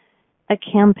a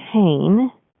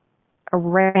campaign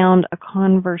around a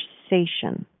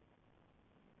conversation?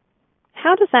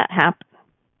 How does that happen?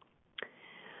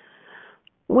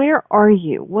 Where are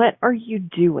you? What are you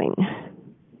doing?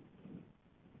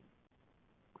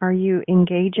 Are you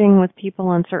engaging with people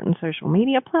on certain social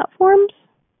media platforms?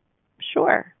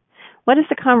 Sure. What is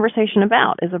the conversation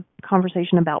about? Is a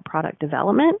conversation about product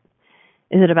development?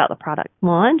 Is it about the product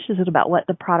launch? Is it about what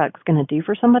the product's going to do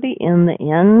for somebody in the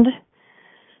end?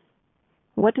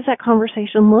 What does that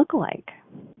conversation look like?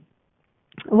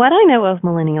 What I know of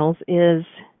millennials is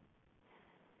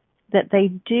that they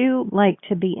do like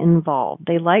to be involved.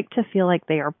 They like to feel like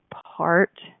they are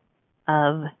part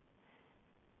of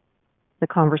the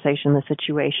conversation, the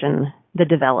situation, the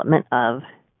development of.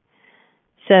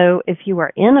 So if you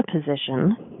are in a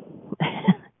position,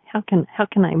 how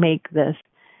can I make this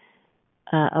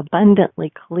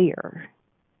abundantly clear?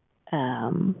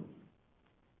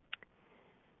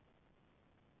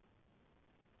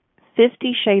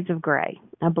 50 Shades of Grey.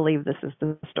 I believe this is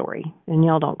the story, and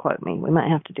y'all don't quote me. We might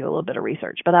have to do a little bit of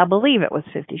research, but I believe it was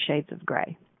 50 Shades of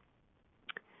Grey.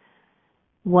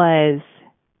 Was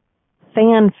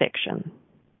fan fiction.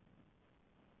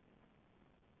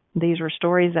 These were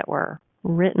stories that were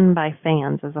written by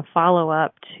fans as a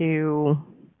follow-up to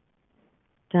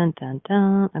dun dun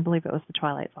dun. I believe it was the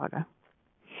Twilight Saga.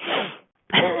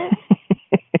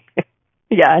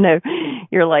 Yeah, I know.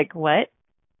 You're like, what?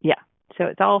 Yeah. So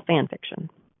it's all fan fiction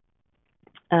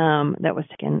that was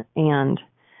taken and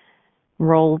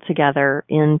rolled together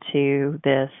into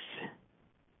this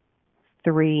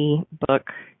 3-book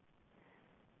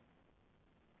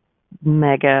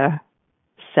mega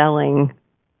selling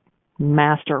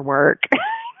masterwork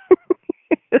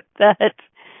that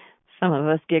some of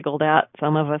us giggled at,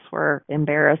 some of us were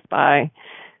embarrassed by.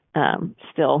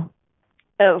 Still,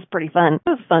 it was pretty fun. It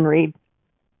was a fun read.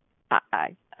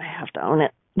 I have to own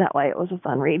it. That way it was a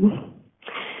fun read.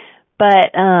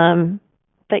 But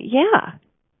yeah,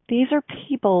 these are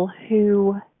people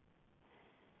who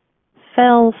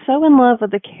fell so in love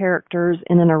with the characters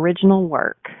in an original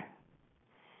work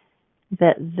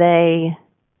that they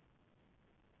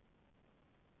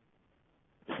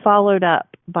followed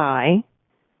up by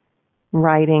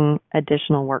writing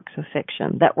additional works of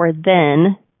fiction that were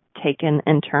then taken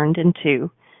and turned into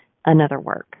another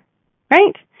work,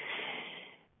 right?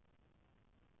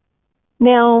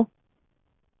 Now,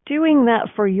 doing that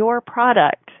for your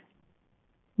product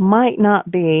might not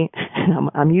be,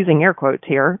 I'm using air quotes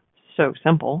here, so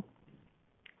simple,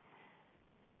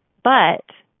 But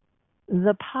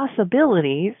the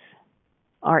possibilities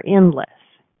are endless.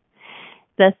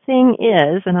 The thing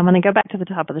is, and I'm going to go back to the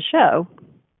top of the show,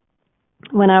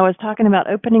 when I was talking about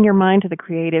opening your mind to the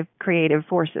creative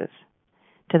forces,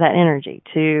 to that energy,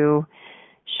 to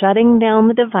shutting down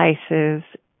the devices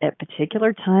at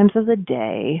particular times of the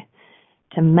day,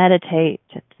 to meditate,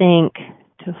 to think,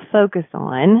 to focus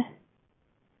on,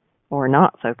 or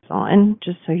not focus on,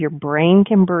 just so your brain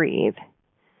can breathe,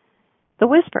 the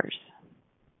whispers.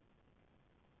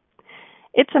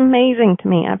 It's amazing to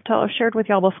me. I've shared with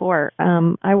y'all before,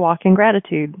 I walk in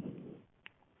gratitude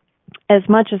as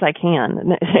much as I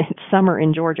can. It's summer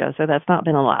in Georgia, so that's not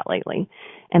been a lot lately.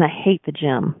 And I hate the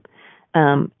gym.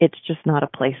 It's just not a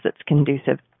place that's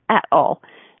conducive at all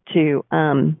to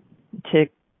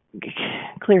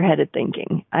clear-headed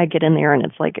thinking. I get in there and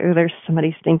it's like, oh, there's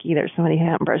somebody stinky, there's somebody who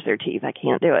hasn't brushed their teeth. I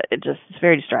can't do it. It's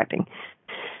very distracting.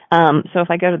 So if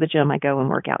I go to the gym, I go and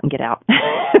work out and get out.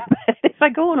 But if I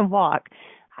go on a walk,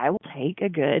 I will take a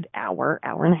good hour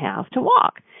and a half to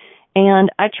walk. And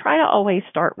I try to always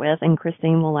start with, and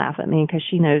Christine will laugh at me because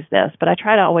she knows this, but I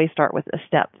try to always start with a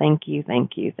step. Thank you,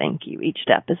 thank you, thank you. Each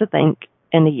step is a thank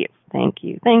and a you. Thank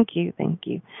you, thank you, thank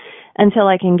you. Until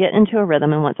I can get into a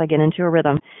rhythm. And once I get into a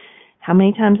rhythm, how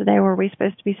many times a day were we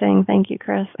supposed to be saying thank you,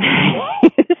 Chris?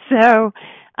 So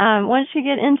once you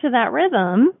get into that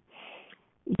rhythm,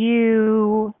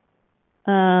 you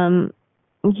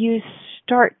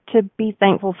start to be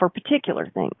thankful for particular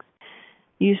things.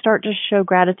 You start to show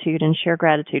gratitude and share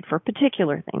gratitude for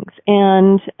particular things.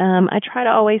 And I try to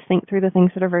always think through the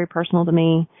things that are very personal to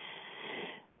me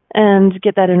and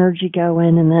get that energy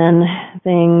going, and then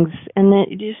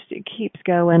it keeps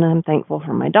going. I'm thankful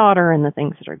for my daughter and the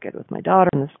things that are good with my daughter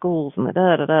and the schools and the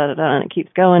da-da-da-da-da, and it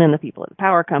keeps going, and the people at the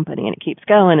power company, and it keeps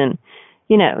going, and,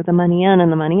 the money in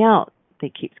and the money out,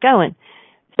 it keeps going.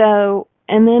 So,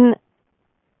 and then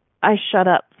I shut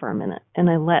up for a minute and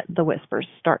I let the whispers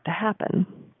start to happen.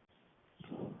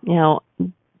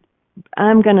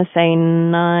 I'm going to say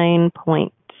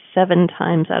 9.7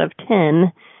 times out of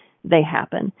 10, they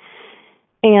happen.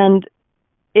 And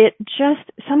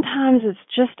sometimes it's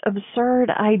just absurd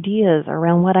ideas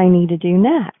around what I need to do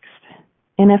next.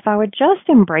 And if I would just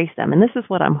embrace them, and this is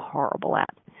what I'm horrible at,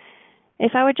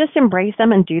 if I would just embrace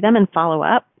them and do them and follow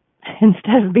up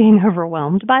instead of being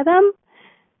overwhelmed by them,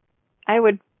 I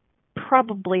would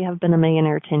probably have been a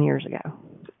millionaire 10 years ago.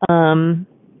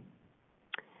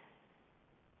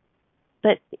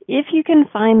 But if you can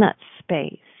find that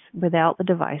space without the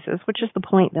devices, which is the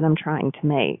point that I'm trying to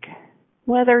make,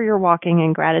 whether you're walking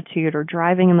in gratitude or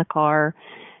driving in the car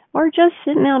or just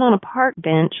sitting out on a park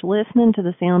bench listening to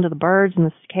the sound of the birds and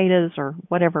the cicadas or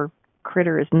whatever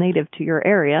critter is native to your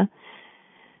area,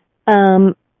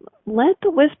 let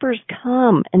the whispers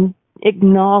come and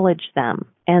acknowledge them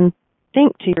and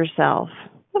think to yourself,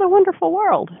 what a wonderful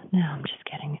world. No, I'm just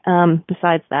kidding.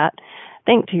 Besides that,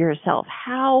 think to yourself,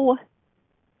 how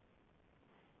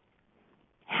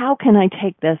can I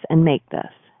take this and make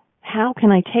this? How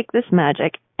can I take this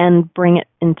magic and bring it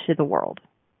into the world,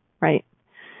 right?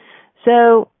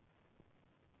 So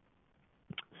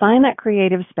find that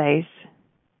creative space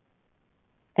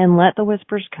and let the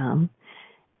whispers come,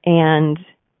 and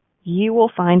you will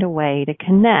find a way to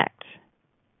connect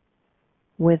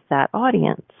with that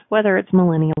audience, whether it's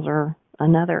millennials or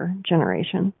another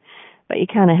generation. But you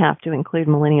kind of have to include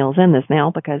millennials in this now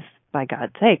because, by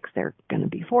God's sakes, they're going to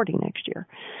be 40 next year.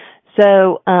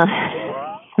 So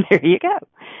there you go.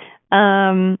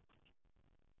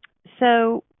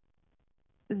 So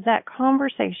that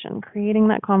conversation, creating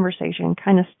that conversation,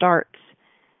 kind of starts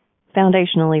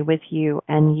foundationally with you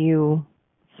and you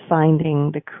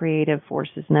finding the creative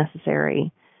forces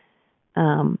necessary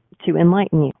to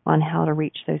enlighten you on how to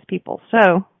reach those people.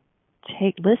 So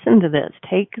listen to this.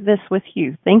 Take this with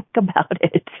you. Think about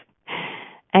it.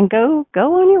 And go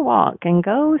on your walk and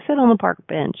go sit on the park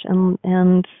bench.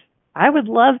 And I would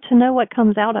love to know what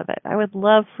comes out of it. I would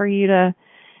love for you to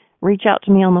reach out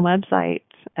to me on the website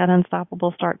at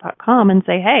unstoppablestart.com and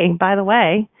say, hey, by the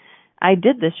way, I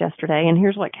did this yesterday and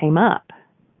here's what came up.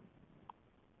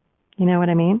 You know what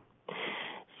I mean?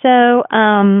 So,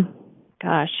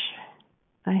 gosh,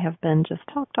 I have been just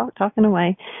talking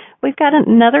away. We've got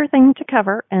another thing to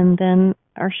cover, and then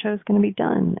our show's going to be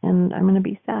done, and I'm going to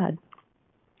be sad.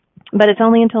 But it's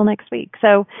only until next week.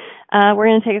 So we're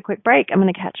going to take a quick break. I'm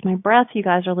going to catch my breath. You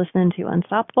guys are listening to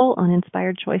Unstoppable on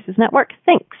Inspired Choices Network.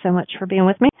 Thanks so much for being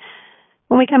with me.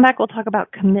 When we come back, we'll talk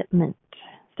about commitment.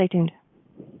 Stay tuned.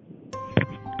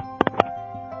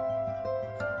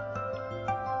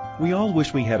 We all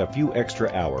wish we had a few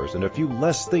extra hours and a few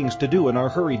less things to do in our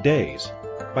hurried days.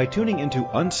 By tuning into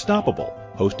Unstoppable,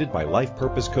 Hosted by life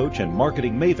purpose coach and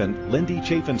marketing maven Lindy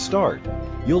Chafin Start,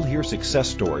 you'll hear success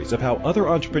stories of how other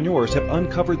entrepreneurs have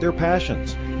uncovered their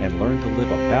passions and learned to live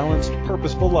a balanced,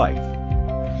 purposeful life.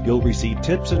 You'll receive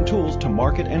tips and tools to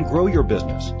market and grow your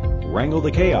business, wrangle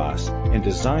the chaos, and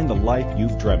design the life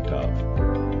you've dreamt of.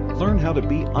 Learn how to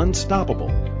be unstoppable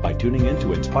by tuning in to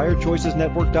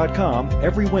InspiredChoicesNetwork.com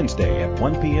every Wednesday at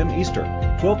 1 p.m.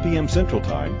 Eastern, 12 p.m. Central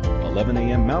Time, 11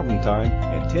 a.m. Mountain Time,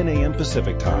 and 10 a.m.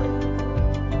 Pacific Time.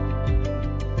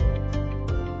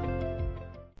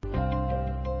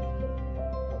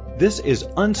 This is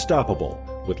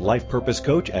Unstoppable with life purpose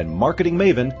coach and marketing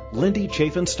maven Lindy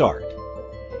Chafin Start.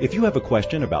 If you have a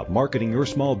question about marketing your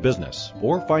small business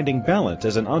or finding balance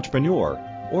as an entrepreneur,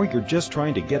 or you're just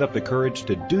trying to get up the courage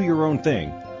to do your own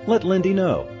thing, let Lindy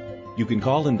know. You can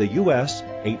call in the U.S.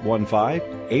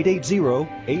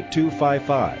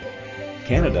 815-880-8255,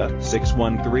 Canada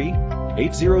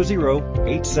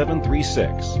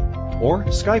 613-800-8736, or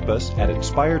Skype us at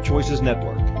Inspired Choices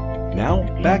Network. Now,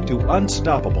 back to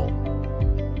Unstoppable.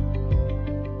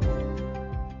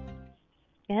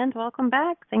 And welcome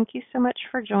back. Thank you so much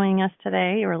for joining us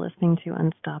today. You're listening to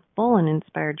Unstoppable and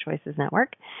Inspired Choices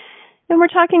Network. And we're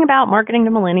talking about marketing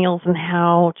to millennials and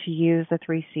how to use the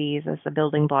 3 C's as the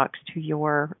building blocks to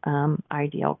your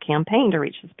ideal campaign to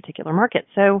reach this particular market.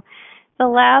 So the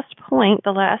last point,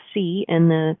 the last C in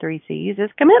the 3 C's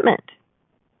is commitment.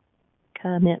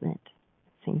 Commitment.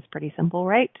 Seems pretty simple,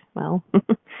 right? Well,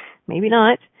 maybe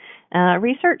not.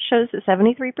 Research shows that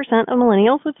 73% of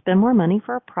millennials would spend more money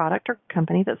for a product or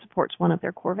company that supports one of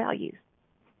their core values.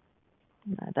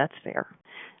 That's fair.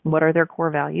 What are their core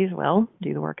values? Well,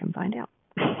 do the work and find out.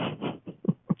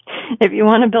 If you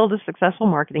want to build a successful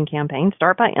marketing campaign,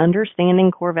 start by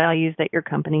understanding core values that your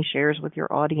company shares with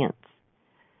your audience.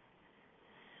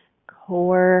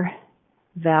 Core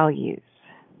values.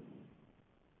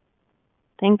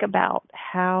 Think about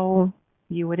how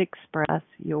you would express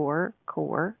your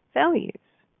core values.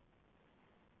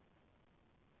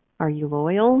 Are you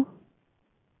loyal?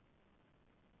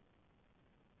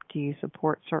 Do you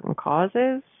support certain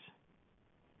causes?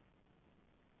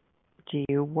 Do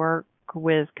you work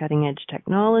with cutting-edge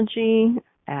technology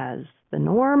as the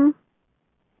norm?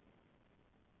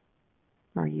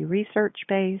 Are you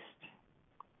research-based?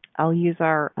 I'll use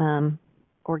our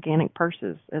organic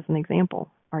purses as an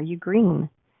example. Are you green?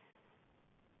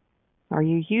 Are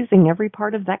you using every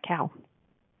part of that cow?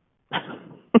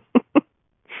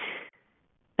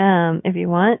 If you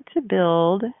want to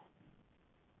build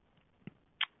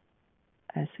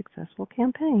a successful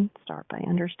campaign, start by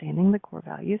understanding the core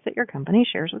values that your company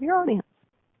shares with your audience.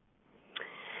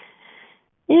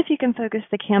 If you can focus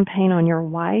the campaign on your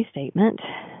why statement,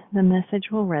 the message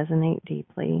will resonate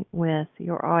deeply with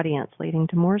your audience, leading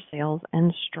to more sales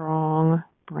and strong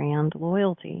brand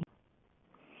loyalty.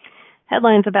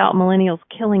 Headlines about millennials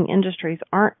killing industries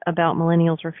aren't about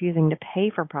millennials refusing to pay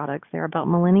for products. They're about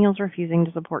millennials refusing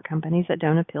to support companies that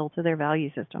don't appeal to their value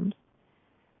systems.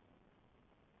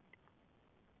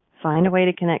 Find a way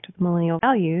to connect with millennial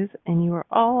values, and you are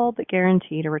all but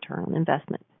guaranteed a return on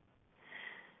investment.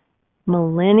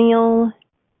 Millennial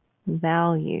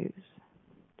values.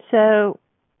 So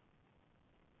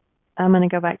I'm going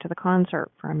to go back to the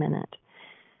concert for a minute.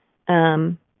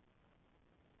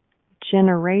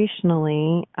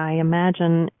 Generationally, I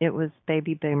imagine it was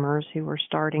baby boomers who were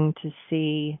starting to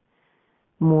see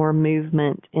more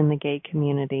movement in the gay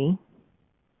community.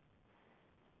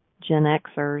 Gen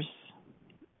Xers,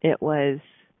 it was,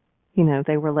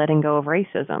 they were letting go of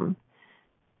racism.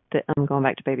 I'm going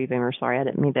back to baby boomers. Sorry, I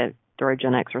didn't mean to throw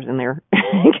Gen Xers in there.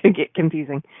 It could get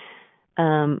confusing.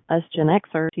 Us Gen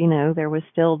Xers, there was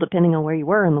still, depending on where you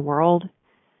were in the world,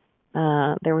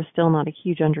 there was still not a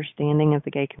huge understanding of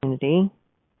the gay community,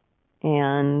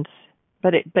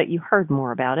 but you heard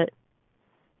more about it.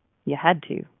 You had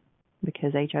to,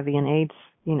 because HIV and AIDS,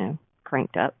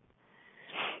 cranked up.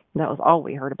 That was all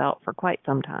we heard about for quite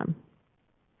some time.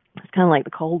 It's kind of like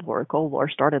the Cold War. The Cold War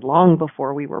started long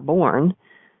before we were born,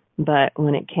 but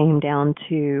when it came down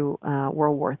to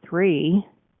World War III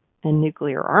and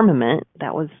nuclear armament,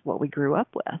 that was what we grew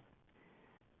up with.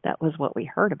 That was what we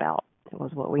heard about. It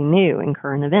was what we knew in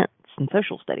current events and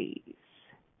social studies.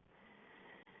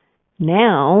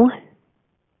 Now,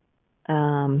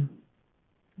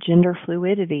 gender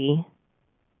fluidity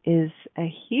is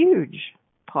a huge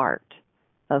part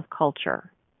of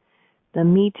culture. The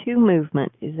Me Too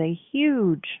movement is a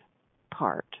huge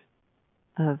part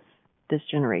of this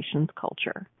generation's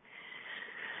culture.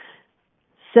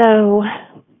 So,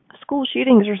 school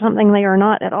shootings are something they are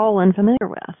not at all unfamiliar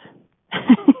with.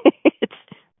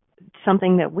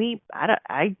 something that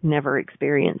I never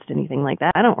experienced anything like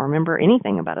that. I don't remember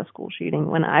anything about a school shooting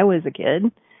when I was a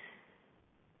kid.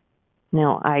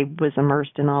 Now, I was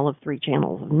immersed in all of 3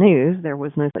 channels of news. There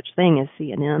was no such thing as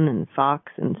CNN and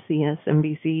Fox and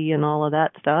CSNBC and all of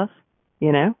that stuff,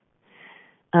 you know.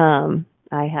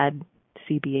 I had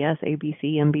CBS,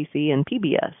 ABC, NBC, and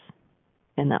PBS,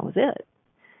 and that was it.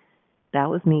 That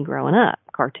was me growing up.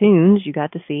 Cartoons you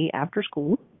got to see after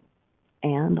school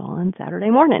and on Saturday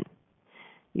morning.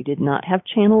 You did not have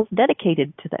channels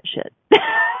dedicated to that shit.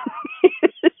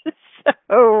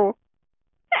 So,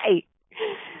 hey.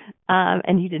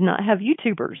 And you did not have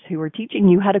YouTubers who were teaching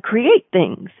you how to create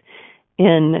things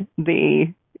in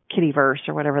the Kittyverse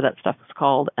or whatever that stuff is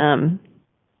called.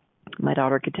 My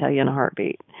daughter could tell you in a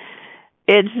heartbeat.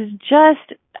 It's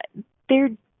just,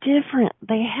 they're different.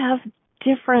 They have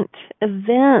different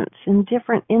events and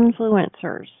different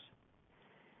influencers.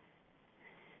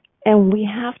 And we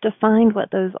have to find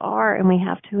what those are, and we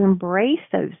have to embrace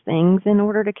those things in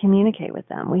order to communicate with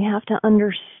them. We have to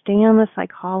understand the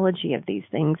psychology of these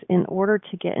things in order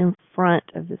to get in front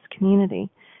of this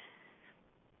community.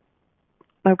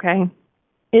 Okay?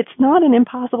 It's not an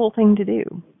impossible thing to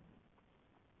do.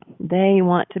 They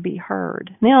want to be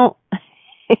heard. Now,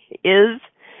 is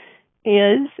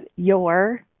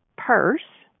your purse,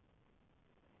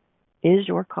 is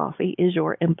your coffee, is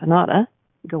your empanada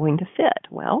going to fit?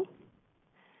 Well,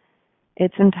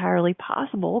 it's entirely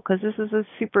possible because this is a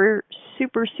super,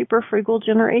 super, super frugal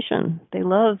generation. They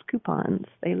love coupons.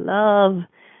 They love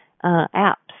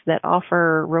apps that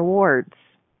offer rewards.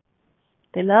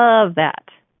 They love that.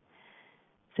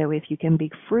 So if you can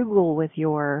be frugal with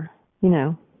your,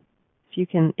 if you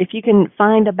can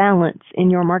find a balance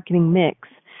in your marketing mix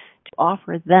to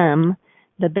offer them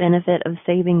the benefit of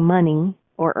saving money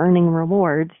or earning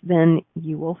rewards, then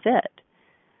you will fit.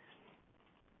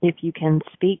 If you can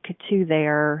speak to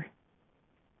their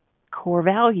core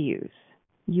values,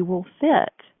 you will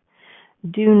fit.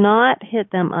 Do not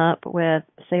hit them up with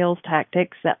sales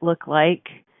tactics that look like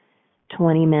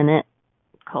 20-minute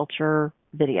culture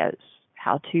videos,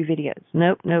 how-to videos.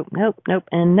 Nope,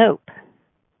 and nope.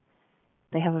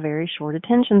 They have a very short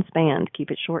attention span.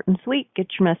 Keep it short and sweet. Get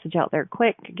your message out there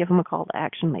quick. Give them a call to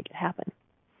action. Make it happen.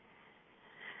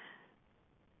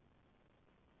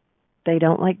 They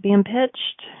don't like being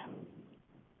pitched.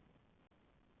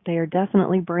 They are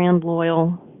definitely brand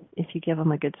loyal if you give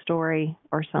them a good story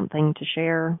or something to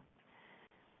share.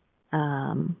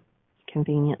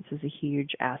 Convenience is a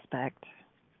huge aspect.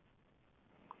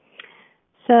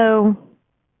 So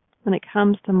when it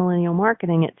comes to millennial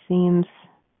marketing, it seems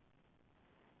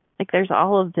like there's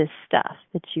all of this stuff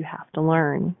that you have to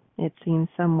learn. It seems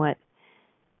somewhat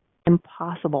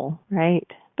impossible, right?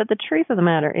 But the truth of the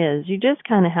matter is you just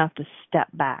kind of have to step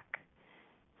back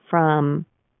from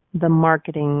the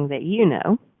marketing that you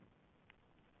know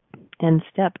and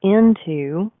step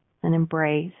into and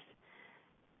embrace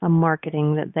a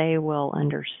marketing that they will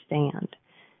understand.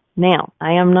 Now,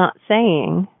 I am not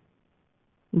saying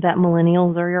that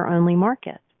millennials are your only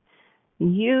market.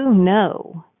 You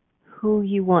know who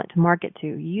you want to market to.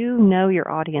 You know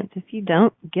your audience. If you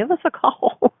don't, give us a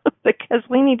call because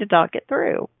we need to talk it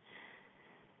through.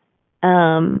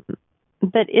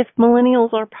 But if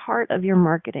millennials are part of your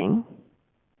marketing,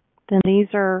 then these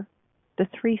are the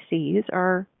 3 C's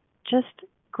are just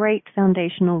great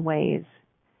foundational ways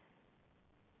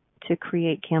to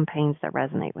create campaigns that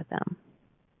resonate with them.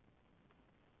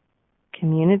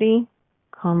 Community,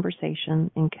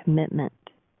 conversation, and commitment.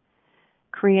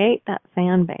 Create that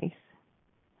fan base.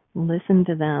 Listen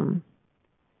to them.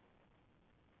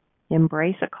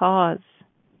 Embrace a cause.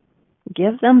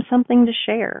 Give them something to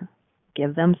share.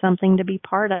 Give them something to be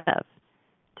part of,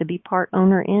 to be part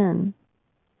owner in.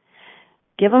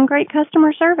 Give them great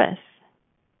customer service.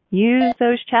 Use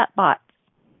those chat bots.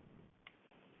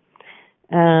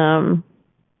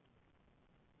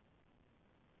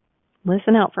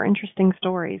 Listen out for interesting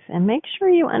stories and make sure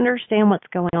you understand what's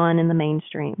going on in the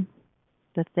mainstream,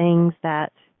 the things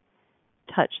that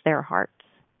touch their hearts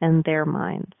and their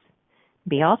minds.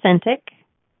 Be authentic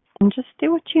and just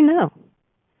do what you know.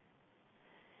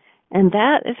 And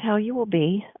that is how you will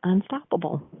be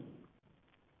unstoppable.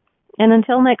 And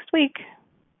until next week,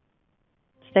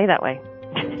 stay that way.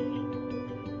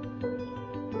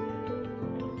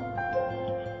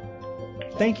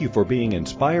 Thank you for being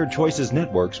Inspired Choices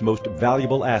Network's most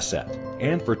valuable asset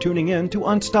and for tuning in to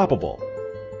Unstoppable.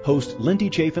 Host Lindy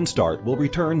Chafin Start will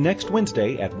return next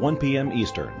Wednesday at 1 p.m.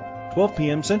 Eastern, 12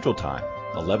 p.m. Central Time,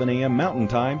 11 a.m. Mountain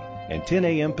Time, and 10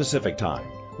 a.m. Pacific Time,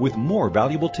 with more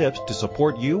valuable tips to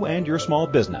support you and your small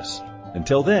business.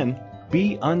 Until then,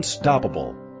 be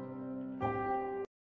unstoppable.